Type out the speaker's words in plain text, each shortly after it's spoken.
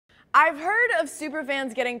I've heard of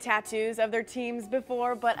superfans getting tattoos of their teams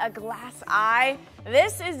before, but a glass eye?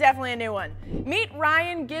 This is definitely a new one. Meet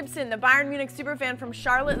Ryan Gibson, the Bayern Munich superfan from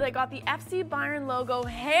Charlotte that got the FC Bayern logo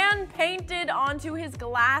hand-painted onto his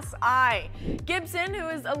glass eye. Gibson, who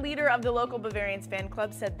is a leader of the local Bavarians fan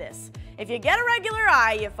club, said this: "If you get a regular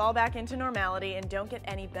eye, you fall back into normality and don't get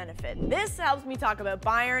any benefit. This helps me talk about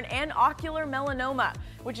Bayern and ocular melanoma,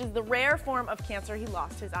 which is the rare form of cancer he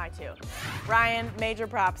lost his eye to." Ryan, major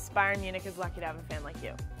props. Bayern Munich is lucky to have a fan like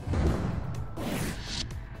you.